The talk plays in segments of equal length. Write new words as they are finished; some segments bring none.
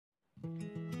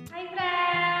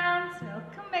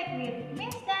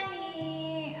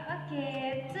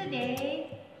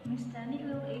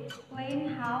explain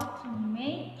how to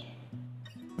make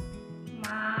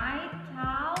my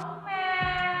town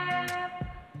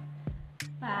map.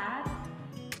 But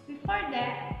before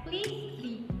that,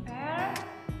 please prepare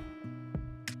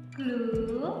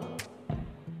glue,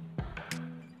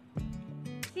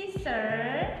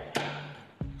 scissors,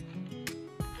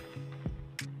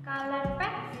 color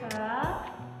pencil,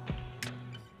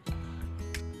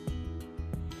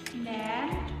 then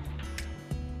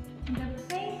the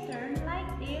pattern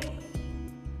like this.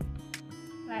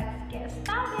 Let's get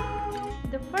started.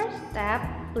 The first step,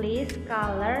 please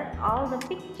color all the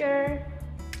picture.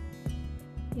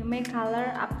 You may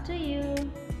color up to you.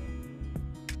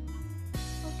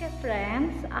 Okay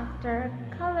friends, after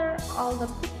color all the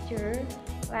picture,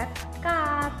 let's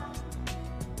cut.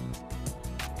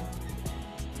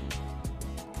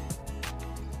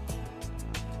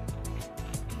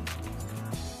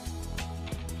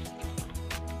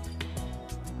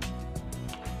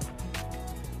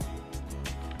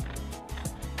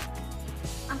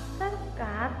 After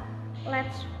cut,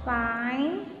 let's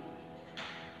find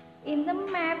in the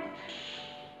map.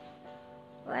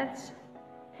 Let's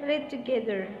read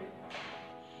together.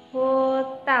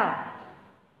 Hotel.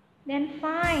 Then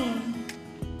find.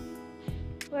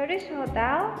 Where is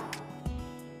hotel?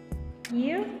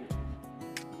 Here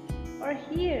or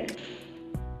here?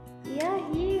 Yeah,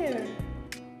 here.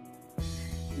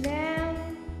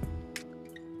 Then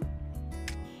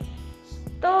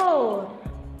store.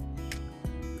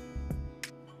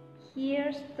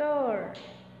 Here store.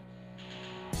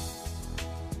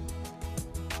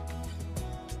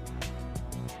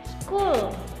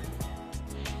 School.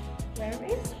 Where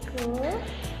is school?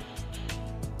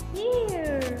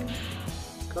 Here.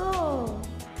 School.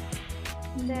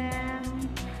 Then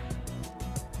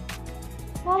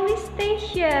police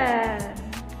station.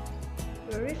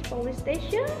 Where is police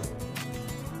station?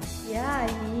 Yeah,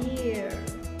 here.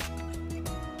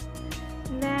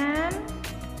 Then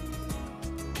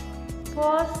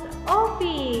post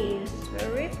office.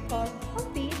 Where is post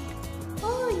office?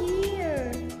 Oh,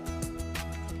 here.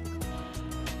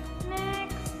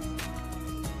 Next,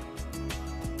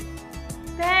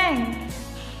 bank.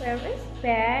 Where is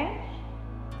bank?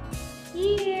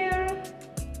 Here.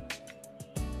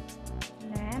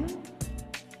 Then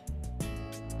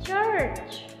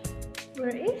church.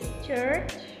 Where is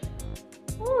church?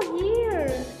 Oh,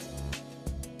 here.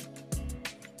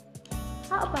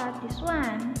 How about this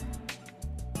one?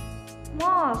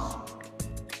 Mosque.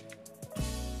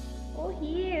 Oh,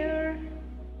 here.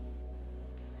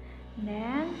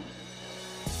 Then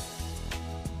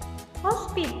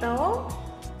hospital.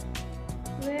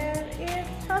 Where is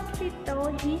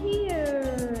hospital?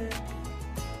 Here.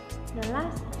 The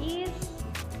last is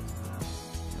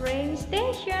train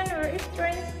station. Where is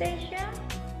train station?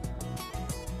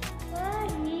 Ah,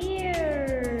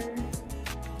 here.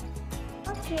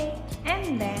 Okay,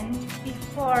 and then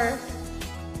before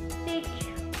stick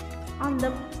on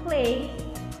the plate,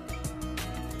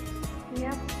 we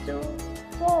have to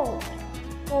fold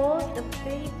the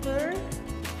paper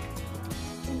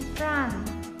in front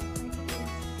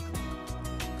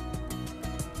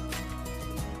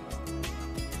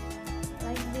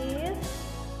like this,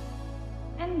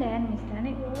 and then Miss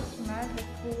Dani will smell the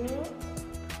glue.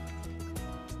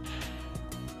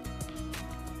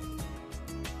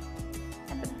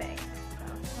 At the back,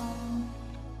 from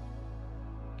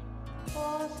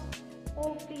post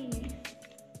office.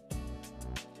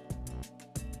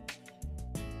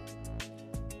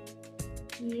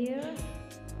 Here